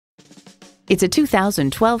It's a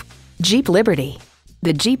 2012 Jeep Liberty.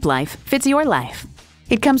 The Jeep life fits your life.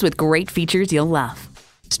 It comes with great features you'll love.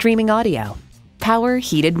 Streaming audio, power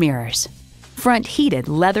heated mirrors, front heated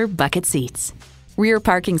leather bucket seats, rear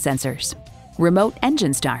parking sensors, remote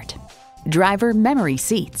engine start, driver memory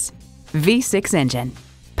seats, V6 engine,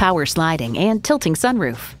 power sliding and tilting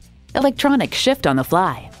sunroof, electronic shift on the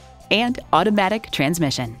fly, and automatic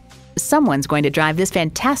transmission. Someone's going to drive this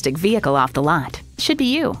fantastic vehicle off the lot. Should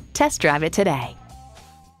be you. Test drive it today.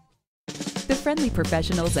 The friendly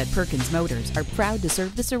professionals at Perkins Motors are proud to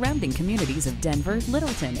serve the surrounding communities of Denver,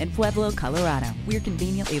 Littleton, and Pueblo, Colorado. We're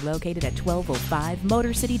conveniently located at 1205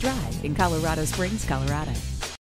 Motor City Drive in Colorado Springs, Colorado.